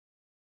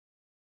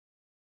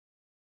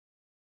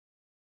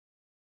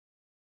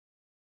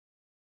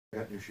I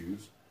got new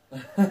shoes.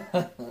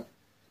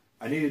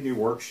 I needed new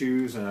work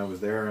shoes, and I was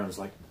there, and I was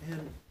like,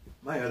 man,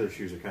 my other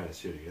shoes are kind of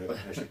shitty.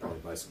 I should probably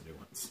buy some new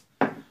ones.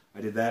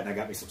 I did that, and I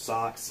got me some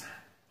socks.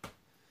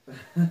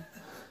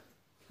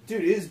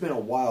 Dude, it has been a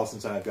while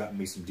since I've gotten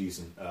me some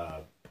decent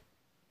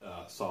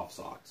soft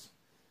socks.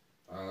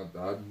 I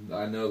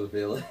know the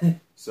feeling.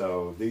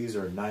 So these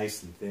are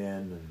nice and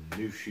thin and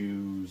new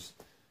shoes,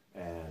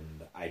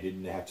 and I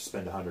didn't have to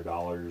spend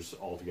 $100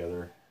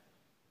 altogether.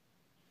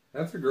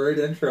 That's a great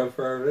intro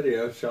for our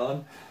video,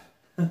 Sean.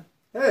 Hey,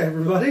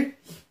 everybody.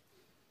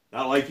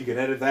 Not like you can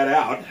edit that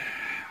out.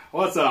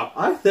 What's up?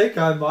 I think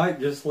I might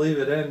just leave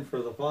it in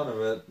for the fun of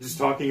it. Just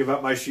talking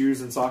about my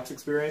shoes and socks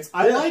experience.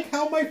 I like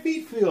how my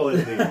feet feel in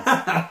these.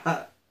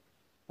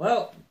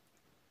 Well,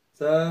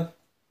 it's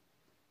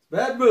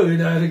bad movie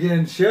night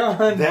again, Sean.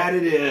 That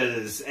it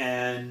is.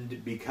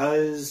 And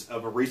because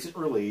of a recent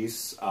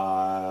release,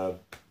 there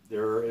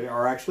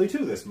are actually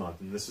two this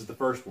month, and this is the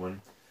first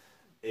one,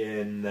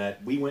 in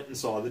that we went and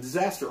saw The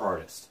Disaster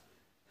Artist.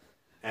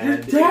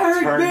 And And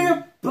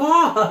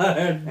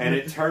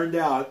it turned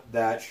out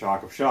that,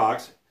 shock of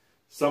shocks,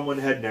 someone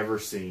had never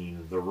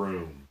seen The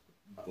Room.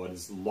 What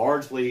is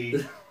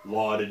largely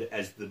lauded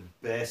as the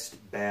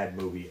best bad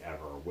movie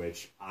ever,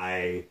 which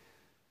I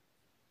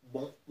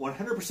won't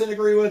 100%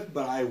 agree with,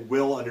 but I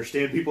will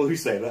understand people who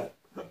say that.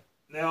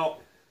 Now,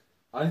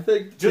 I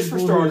think just for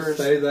people starters,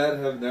 who say that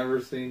have never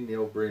seen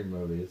Neil Breen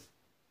movies.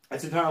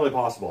 It's entirely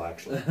possible,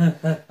 actually.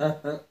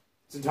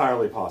 It's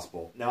entirely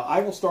possible. Now,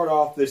 I will start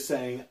off this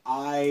saying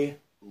I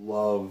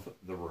love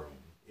The Room.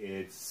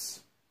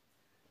 It's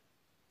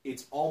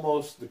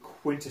almost the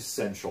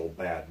quintessential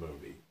bad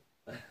movie.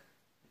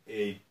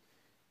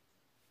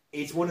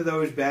 It's one of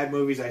those bad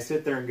movies I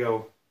sit there and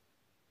go,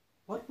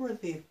 what were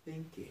they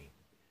thinking?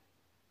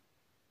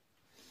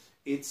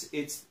 It's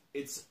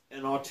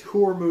an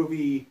auteur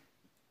movie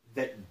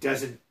that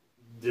doesn't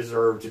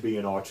deserve to be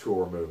an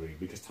auteur movie,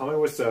 because Tommy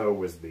Wiseau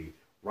was the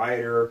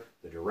writer,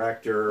 the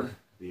director,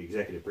 the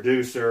executive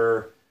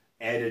producer,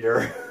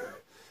 editor,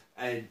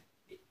 and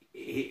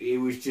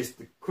it was just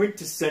the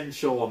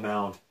quintessential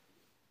amount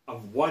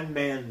of one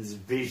man's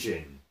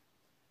vision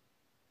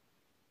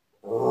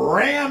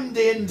rammed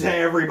into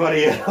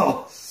everybody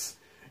else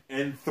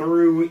and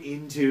threw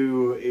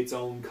into its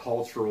own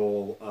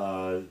cultural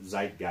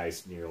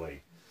zeitgeist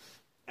nearly.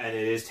 And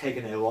it has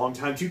taken a long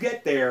time to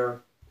get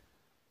there,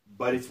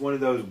 but it's one of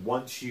those,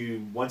 once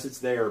it's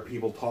there,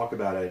 people talk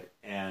about it,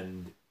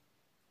 and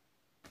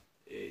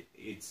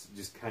it's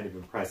just kind of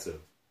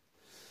impressive.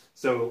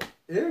 So,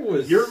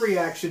 your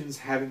reactions,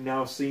 having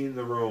now seen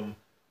The Room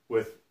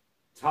with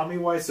Tommy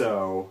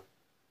Wiseau.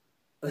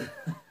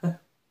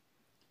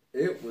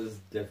 It was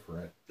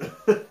different.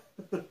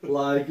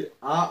 Like,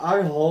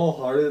 I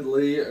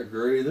wholeheartedly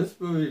agree. This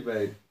movie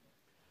made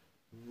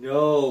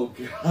no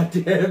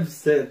goddamn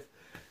sense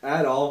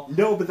at all.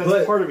 No, but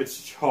that's part of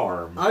its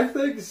charm. I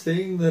think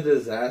seeing The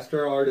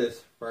Disaster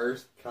Artist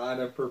first kind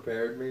of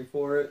prepared me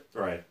for it.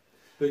 Right.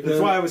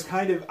 That's why I was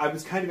kind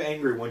of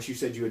angry once you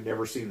said you had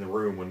never seen The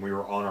Room when we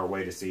were on our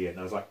way to see it, and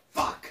I was like,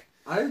 fuck!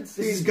 This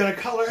is gonna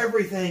color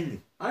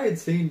everything! I had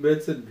seen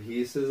bits and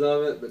pieces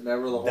of it, but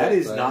never the whole thing. That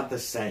is not the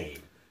same.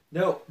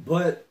 No,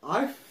 but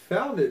I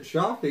found it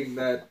shocking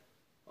that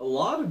a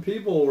lot of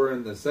people were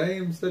in the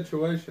same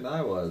situation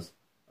I was.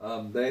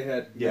 They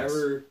had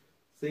never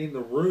seen The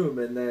Room,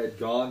 and they had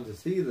gone to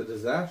see The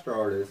Disaster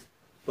Artist,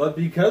 but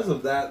because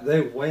of that,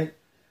 they went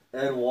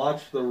and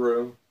watched The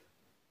Room.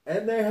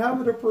 And they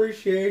have an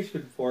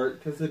appreciation for it,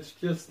 because it's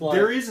just like...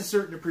 There is a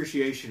certain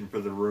appreciation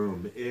for The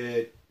Room.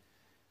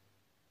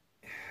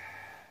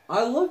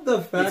 I love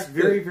the fact it's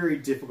very, very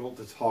difficult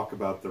to talk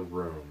about The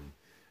Room.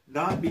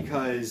 Not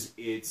because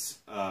it's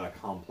a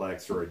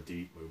complex or a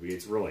deep movie.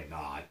 It's really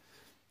not.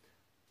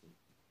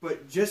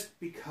 But just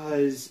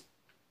because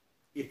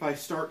if I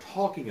start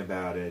talking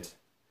about it,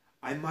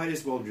 I might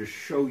as well just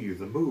show you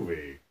the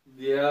movie.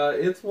 Yeah,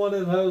 it's one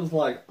of those,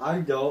 like, I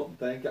don't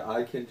think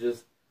I can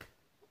just...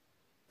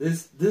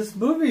 This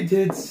movie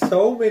did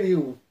so many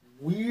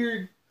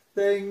weird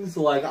things.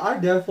 Like, I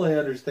definitely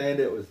understand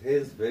it was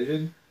his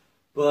vision,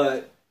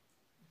 but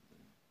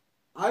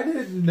I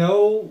didn't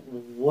know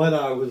what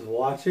I was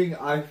watching.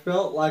 I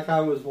felt like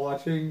I was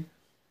watching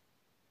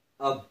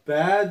a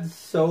bad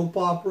soap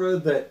opera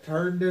that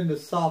turned into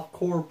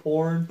softcore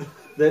porn,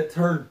 that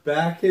turned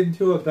back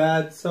into a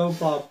bad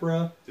soap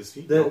opera. Does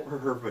he know where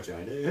her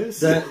vagina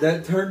is?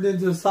 That turned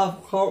into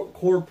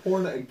softcore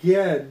porn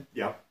again.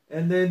 Yep.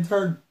 And then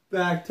turned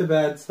back to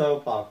bad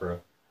soap opera.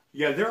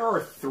 Yeah, there are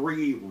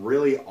 3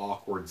 really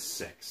awkward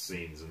sex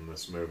scenes in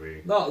this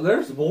movie. No,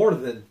 there's more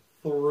than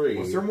 3.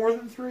 Was there more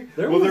than 3?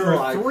 There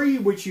are 3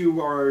 which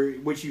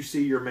you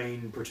see your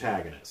main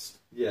protagonist.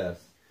 Yes.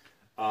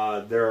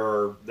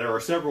 There are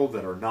several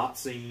that are not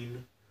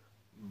seen,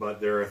 but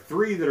there are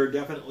 3 that are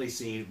definitely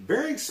seen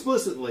very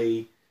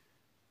explicitly.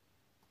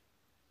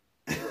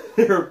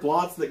 There are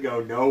plots that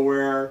go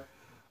nowhere.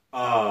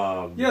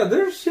 Yeah,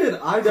 there's shit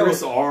I don't...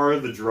 Chris R.,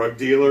 the drug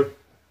dealer.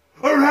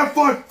 I don't have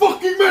 5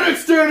 fucking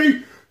minutes,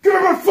 Danny! Give me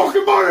my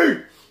fucking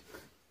money!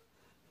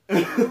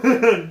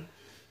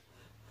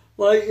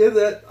 Like, in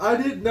that, I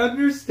didn't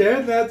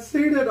understand that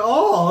scene at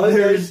all.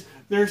 There's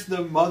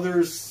the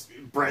mother's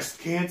breast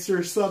cancer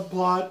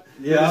subplot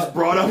that's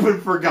brought up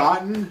and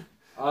forgotten.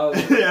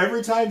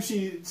 Every time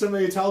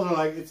somebody tells her,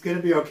 like, it's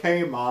gonna be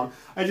okay, Mom,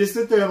 I just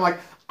sit there and I'm like,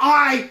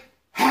 I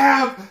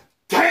have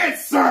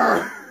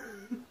cancer!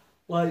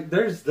 Like,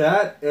 there's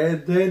that,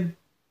 and then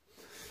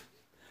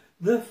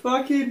the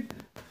fucking...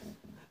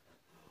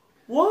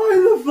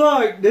 Why the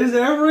fuck does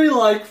every,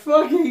 like,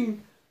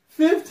 fucking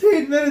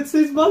 15 minutes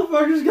these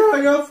motherfuckers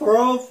gotta go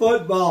throw a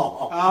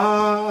football?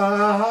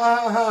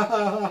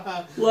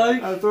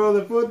 Like, I throw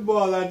the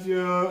football at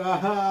you.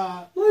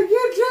 Like,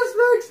 it just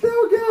makes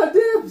no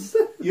goddamn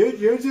sense.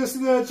 You're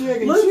just the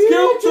chicken.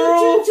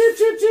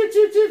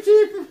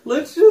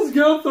 Let's just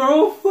go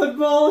throw a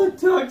football in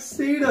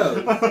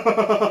tuxedos.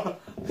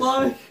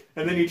 Like...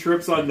 And then he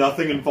trips on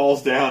nothing and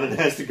falls down and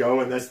has to go,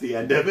 and that's the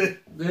end of it.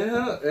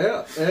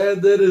 Yeah.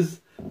 And then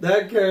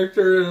that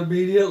character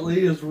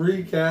immediately is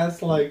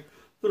recast like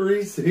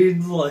 3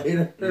 scenes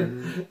later.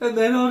 Mm-hmm. And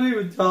they don't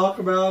even talk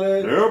about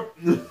it. Nope.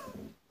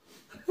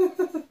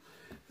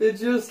 It's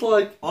just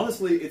like...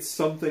 Honestly, it's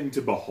something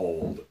to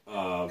behold.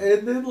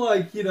 And then,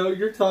 like, you know,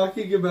 you're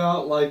talking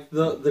about, like,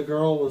 the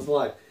girl was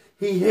like,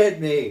 he hit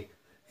me.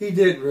 He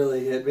didn't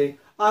really hit me.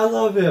 I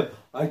love him.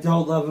 I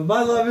don't love him.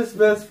 I love his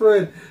best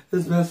friend.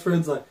 His best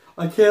friend's like,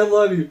 I can't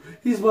love you.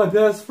 He's my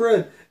best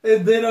friend.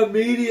 And then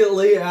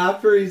immediately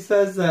after he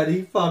says that,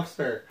 he fucks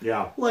her.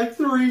 Yeah. Like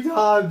 3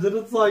 times. And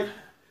it's like,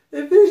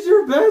 if he's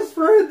your best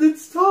friend, then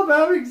stop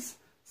having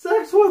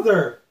sex with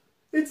her.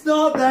 It's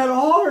not that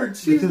hard.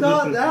 She's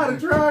not that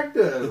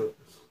attractive.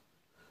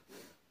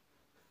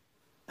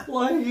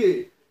 Like,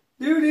 dude,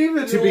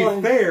 even... To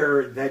be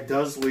fair, that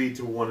does lead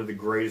to one of the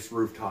greatest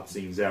rooftop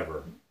scenes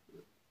ever.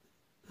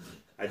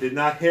 I did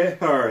not hit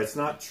her. It's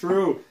not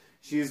true.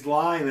 She's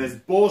lying. That's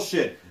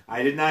bullshit.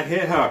 I did not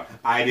hit her.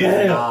 I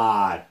did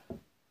not.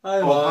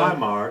 Hi,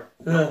 Mark.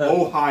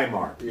 Oh, hi,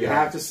 Mark. You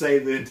have to say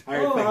the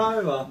entire thing. Hi,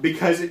 Mark.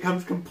 Because it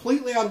comes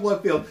completely out of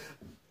left field.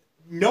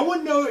 No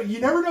one knows. You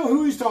never know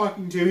who he's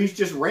talking to. He's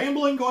just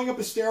rambling, going up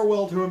a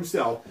stairwell to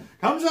himself.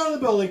 Comes out of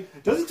the building,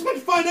 doesn't expect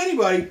to find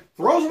anybody,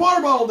 throws a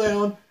water bottle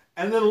down,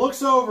 and then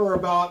looks over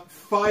about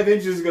 5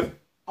 inches and goes,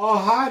 oh,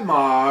 hi,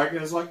 Mark.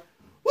 And it's like,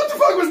 what the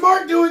fuck was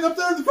Mark doing up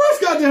there in the first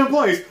goddamn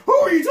place? Who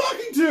are you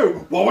talking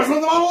to? What was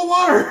with the bottle of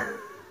water?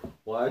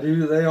 Why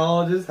do they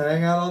all just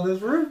hang out on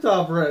this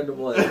rooftop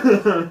randomly?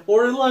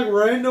 Or in, like,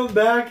 random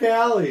back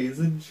alleys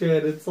and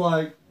shit. It's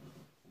like...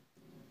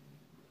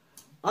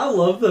 I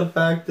love the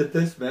fact that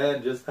this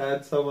man just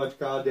had so much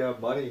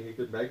goddamn money he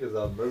could make his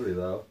own movie,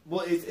 though.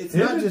 Well, it's Him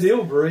not and just...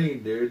 Neil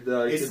Breen, dude.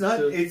 Like, it's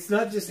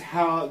not just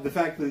how... The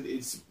fact that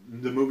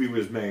the movie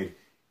was made.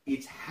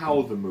 It's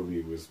how the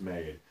movie was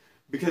made.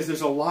 Because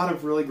there's a lot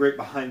of really great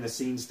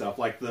behind-the-scenes stuff.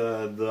 Like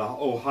the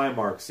Oh Hi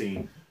Mark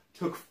scene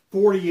took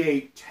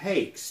 48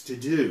 takes to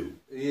do.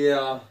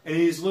 Yeah. And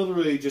it is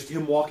literally just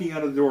him walking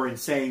out of the door and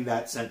saying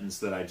that sentence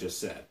that I just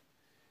said.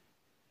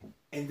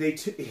 And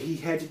he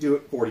had to do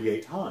it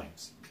 48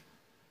 times.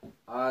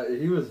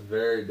 He was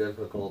very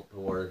difficult to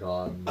work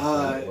on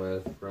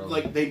with.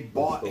 Like he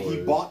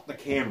bought the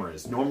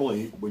cameras.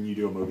 Normally, when you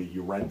do a movie,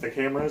 you rent the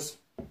cameras,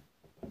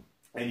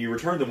 and you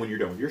return them when you're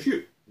done with your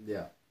shoot.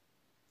 Yeah.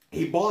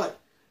 He bought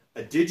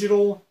a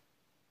digital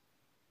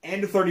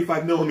and a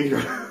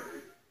 35mm,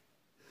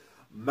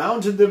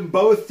 mounted them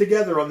both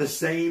together on the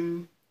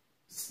same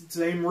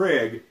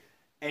rig,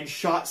 and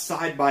shot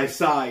side by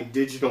side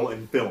digital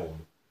and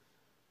film.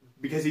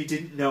 Because he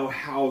didn't know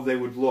how they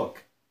would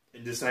look,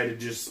 and decided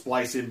to just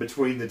splice in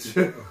between the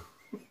two.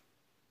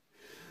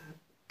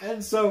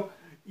 And so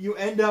you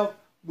end up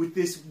with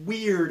this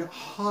weird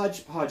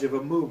hodgepodge of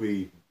a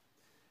movie,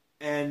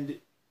 and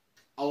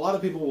a lot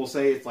of people will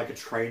say it's like a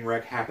train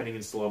wreck happening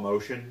in slow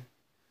motion.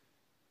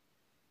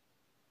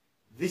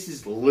 This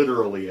is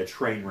literally a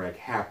train wreck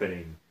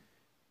happening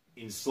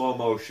in slow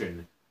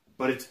motion,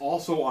 but it's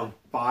also on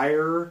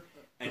fire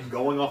and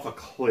going off a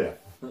cliff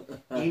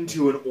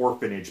into an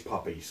orphanage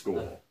puppy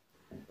school.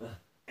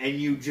 And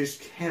you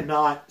just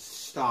cannot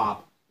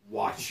stop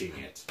watching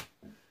it.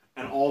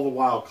 And all the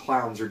while,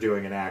 clowns are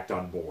doing an act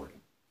on board.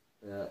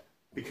 Yeah.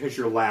 Because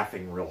you're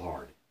laughing real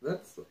hard.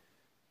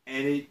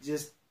 And it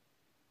just...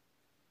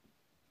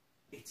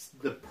 It's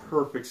the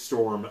perfect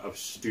storm of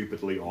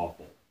stupidly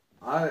awful.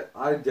 I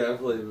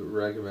definitely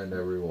recommend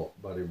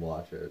everybody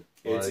watch it.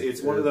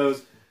 It's one of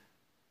those...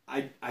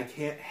 I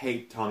can't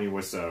hate Tommy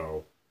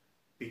Wiseau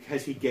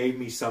because he gave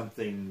me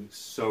something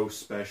so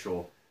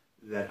special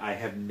that I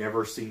have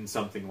never seen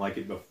something like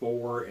it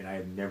before, and I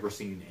have never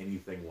seen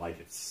anything like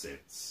it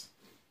since.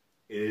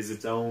 It is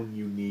its own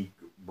unique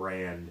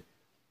brand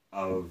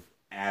of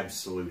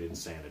absolute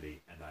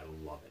insanity, and I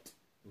love it.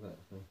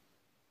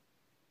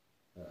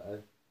 I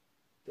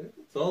think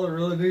that's all that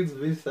really needs to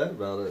be said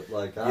about it.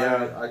 Like,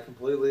 I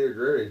completely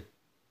agree.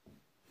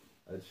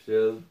 It's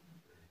just,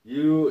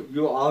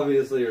 you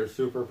obviously are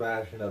super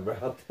passionate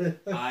about this.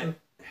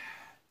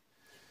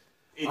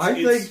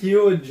 I think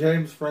you and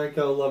James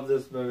Franco love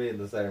this movie in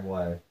the same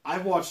way.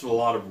 I've watched a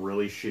lot of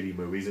really shitty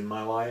movies in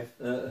my life.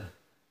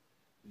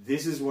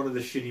 This is one of the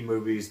shitty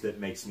movies that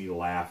makes me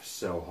laugh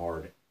so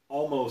hard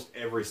almost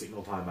every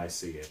single time I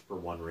see it, for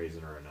one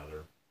reason or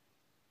another.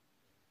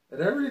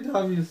 And every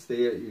time you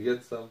see it, you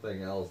get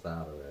something else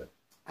out of it.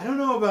 I don't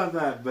know about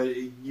that, but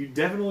you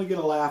definitely get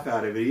a laugh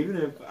out of it, even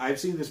if I've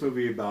seen this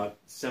movie about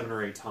 7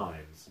 or 8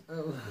 times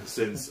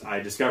since I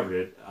discovered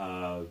it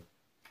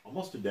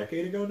almost a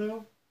decade ago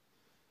now.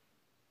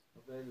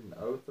 Made in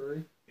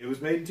 03? It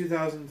was made in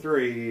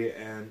 2003,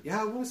 and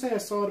yeah, I want to say I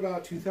saw it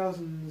about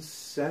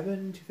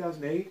 2007,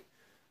 2008.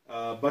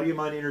 A buddy of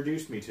mine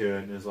introduced me to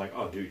it, and was like,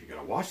 "Oh, dude, you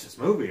gotta watch this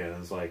movie." And I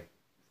was like,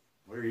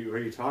 what are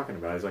you talking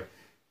about?" He's like,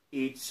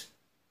 "It's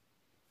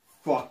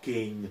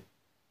fucking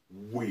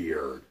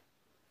weird."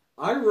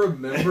 I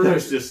remember... And I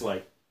was just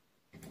like,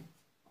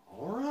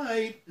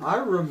 alright. I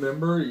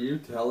remember you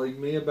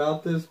telling me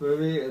about this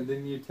movie, and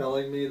then you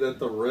telling me that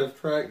the riff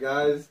track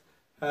guys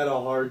had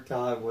a hard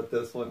time with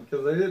this one,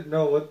 because they didn't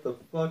know what the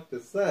fuck to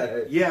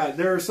say. Yeah,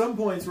 there are some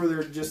points where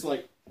they're just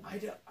like,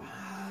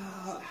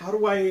 how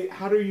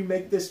do you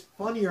make this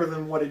funnier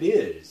than what it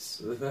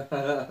is?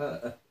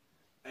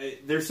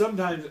 There's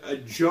sometimes a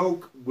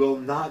joke will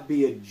not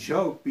be a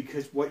joke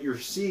because what you're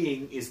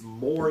seeing is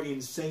more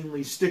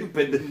insanely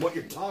stupid than what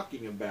you're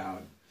talking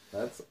about.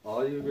 That's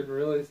all you can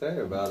really say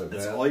about it,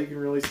 That's man. all you can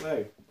really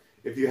say.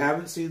 If you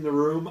haven't seen The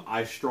Room,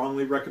 I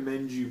strongly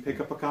recommend you pick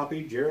up a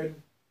copy. Jared?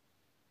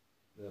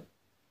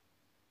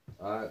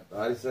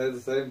 I say the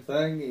same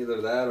thing.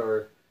 Either that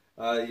or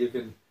you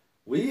can...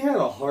 We had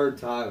a hard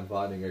time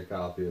finding a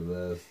copy of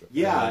this.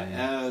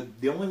 Yeah,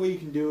 the only way you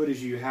can do it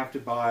is you have to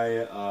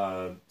buy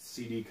a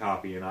CD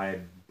copy, and I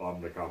had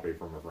bought a copy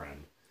from a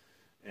friend.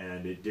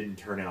 And it didn't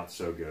turn out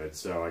so good,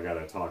 so I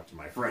gotta talk to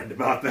my friend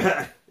about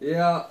that.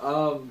 Yeah,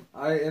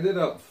 I ended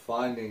up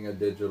finding a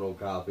digital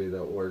copy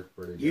that worked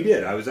pretty good. You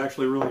did. I was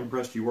actually really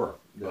impressed you were.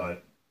 Yeah.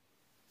 But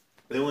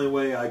the only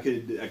way I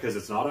could... Because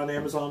it's not on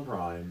Amazon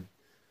Prime.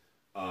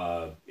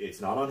 It's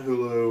not on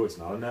Hulu. It's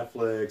not on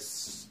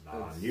Netflix. Not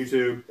on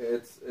YouTube.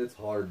 It's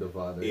hard to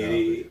find a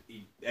copy.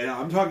 And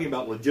I'm talking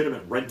about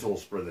legitimate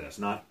rentals for this,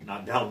 not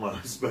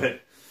downloads.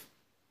 But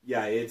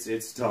yeah,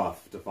 it's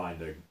tough to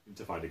find a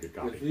good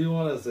copy. If you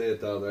want to see it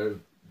though,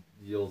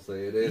 you'll see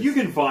it. You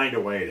can find a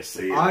way to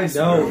see it. I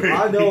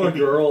know a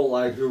girl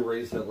who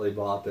recently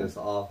bought this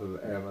off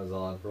of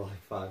Amazon for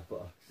like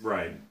 $5.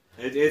 Right.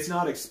 It's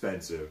not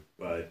expensive,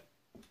 but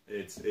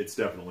it's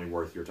definitely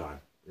worth your time.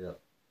 Yep.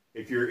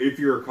 If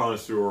you're a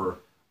connoisseur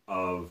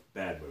of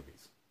bad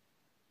movies.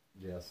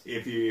 Yes.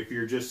 If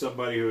you're just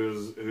somebody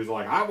who's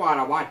like, I want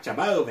to watch a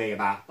movie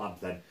about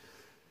something,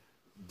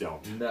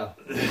 don't. No.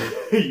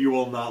 You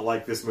will not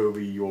like this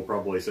movie. You will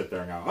probably sit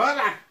there and go, what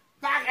the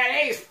fuck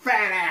are these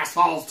fat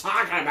assholes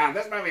talking about?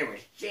 This movie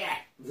was shit.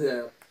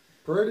 Yeah.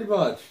 Pretty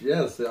much.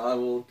 Yes, I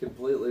will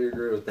completely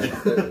agree with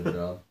that statement,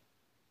 John.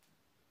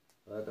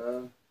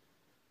 But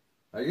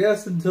I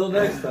guess until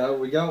next time,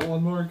 we got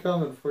one more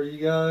coming for you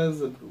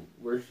guys, and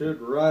we're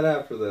shooting right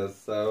after this,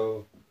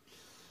 so...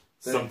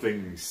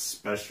 Something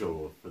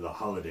special for the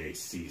holiday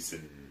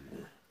season.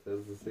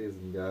 'Tis the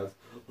season, guys.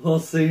 We'll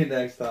see you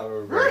next time,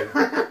 everybody.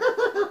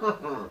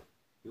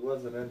 He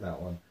wasn't in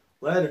that one.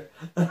 Later.